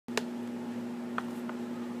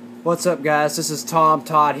What's up, guys? This is Tom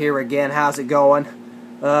Todd here again. How's it going?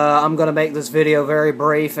 I'm going to make this video very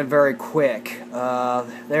brief and very quick.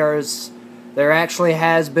 There actually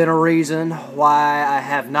has been a reason why I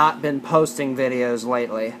have not been posting videos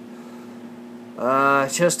lately.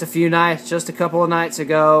 Just a couple of nights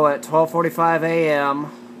ago at 12:45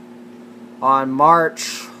 a.m. on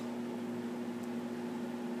March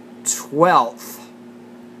 12th,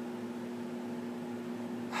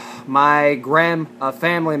 a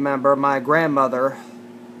family member, my grandmother,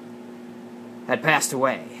 had passed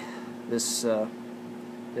away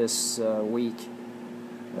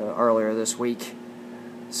earlier this week.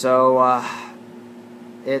 So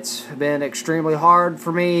it's been extremely hard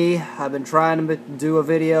for me. I've been trying to do a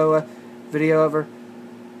video ever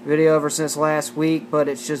since last week, but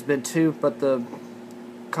it's just been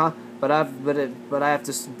but I have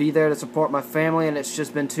to be there to support my family, and it's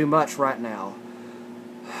just been too much right now.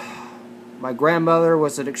 My grandmother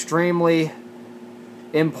was an extremely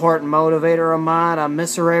important motivator of mine. I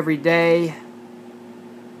miss her every day,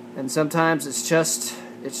 and sometimes it's just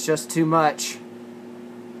too much.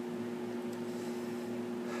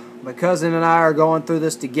 My cousin and I are going through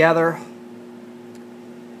this together.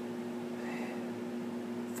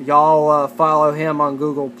 If y'all follow him on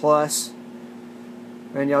Google Plus,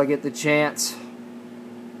 and y'all get the chance,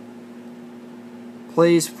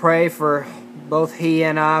 please pray for both he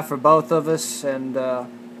and I, for both of us, and I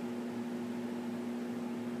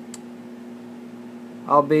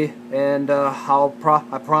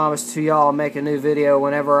promise to y'all I'll make a new video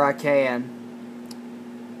whenever I can.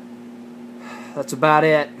 That's about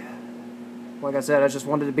it. Like I said, I just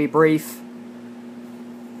wanted to be brief.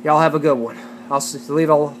 Y'all have a good one.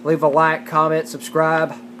 Leave a like, comment,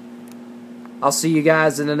 subscribe. I'll see you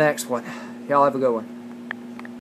guys in the next one. Y'all have a good one.